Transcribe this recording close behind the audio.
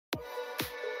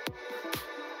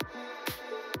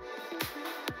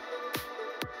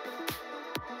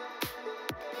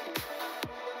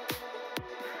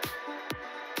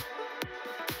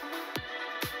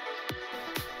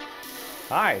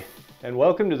Hi, and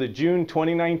welcome to the June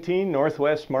 2019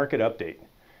 Northwest Market Update.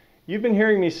 You've been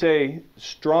hearing me say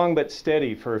strong but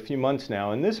steady for a few months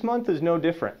now, and this month is no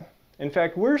different. In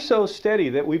fact, we're so steady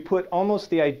that we put almost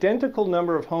the identical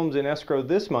number of homes in escrow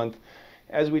this month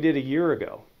as we did a year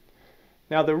ago.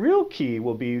 Now, the real key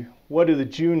will be, what do the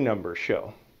June numbers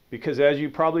show? Because as you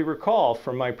probably recall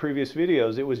from my previous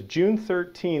videos, it was June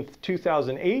 13th,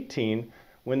 2018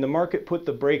 when the market put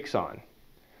the brakes on.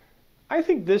 I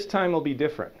think this time will be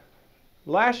different.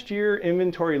 Last year,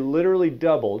 inventory literally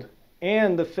doubled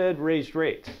and the Fed raised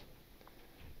rates.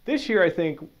 This year, I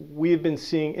think we have been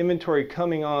seeing inventory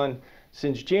coming on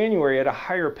since January at a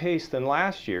higher pace than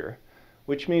last year,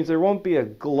 which means there won't be a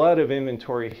glut of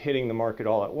inventory hitting the market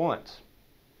all at once.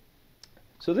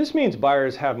 So this means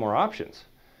buyers have more options.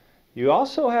 You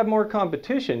also have more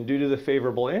competition due to the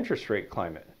favorable interest rate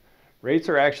climate. Rates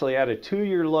are actually at a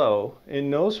 2-year low, in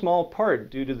no small part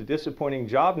due to the disappointing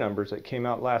job numbers that came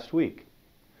out last week.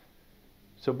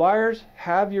 So buyers,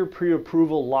 have your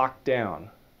pre-approval locked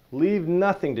down. Leave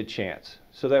nothing to chance,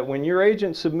 so that when your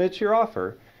agent submits your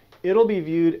offer, it'll be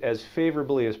viewed as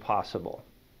favorably as possible.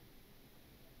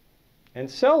 And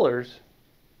sellers,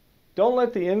 don't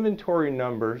let the inventory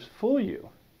numbers fool you.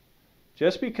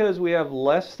 Just because we have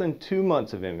less than 2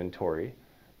 months of inventory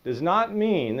does not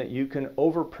mean that you can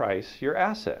overprice your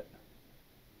asset.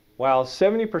 While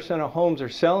 70% of homes are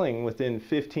selling within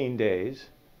 15 days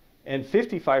and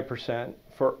 55%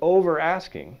 for over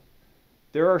asking,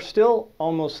 there are still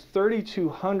almost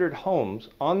 3,200 homes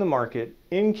on the market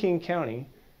in King County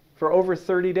for over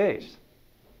 30 days.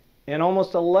 And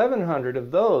almost 1,100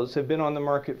 of those have been on the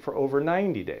market for over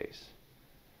 90 days.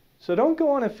 So don't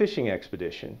go on a fishing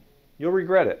expedition. You'll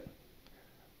regret it.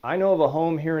 I know of a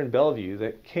home here in Bellevue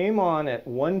that came on at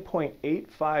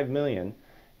 $1.85 million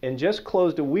and just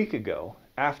closed a week ago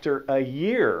after a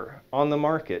year on the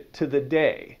market to the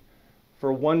day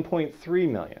for $1.3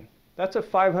 million. That's a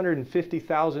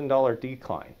 $550,000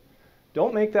 decline.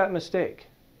 Don't make that mistake.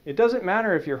 It doesn't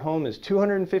matter if your home is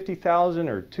 $250,000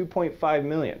 or $2.5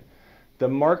 million. The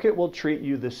market will treat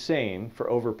you the same for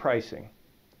overpricing.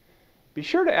 Be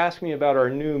sure to ask me about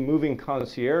our new Moving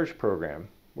Concierge program,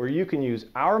 where you can use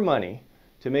our money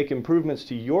to make improvements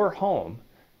to your home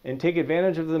and take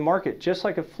advantage of the market just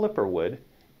like a flipper would,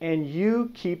 and you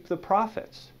keep the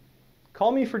profits.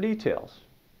 Call me for details.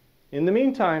 In the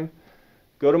meantime,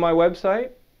 go to my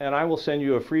website and I will send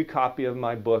you a free copy of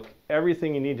my book,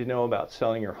 Everything You Need to Know About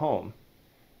Selling Your Home.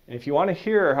 And if you want to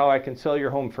hear how I can sell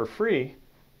your home for free,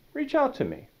 reach out to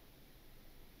me.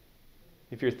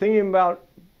 If you're thinking about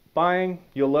buying,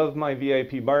 you'll love my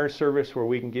VIP buyer service where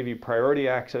we can give you priority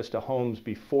access to homes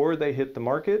before they hit the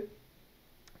market.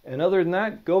 And other than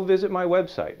that, go visit my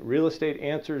website,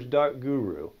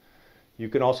 realestateanswers.guru. You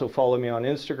can also follow me on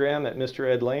Instagram at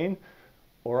Mr. Ed Laine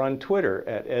or on Twitter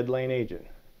at Ed Laine Agent.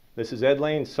 This is Ed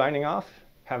Laine signing off.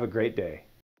 Have a great day.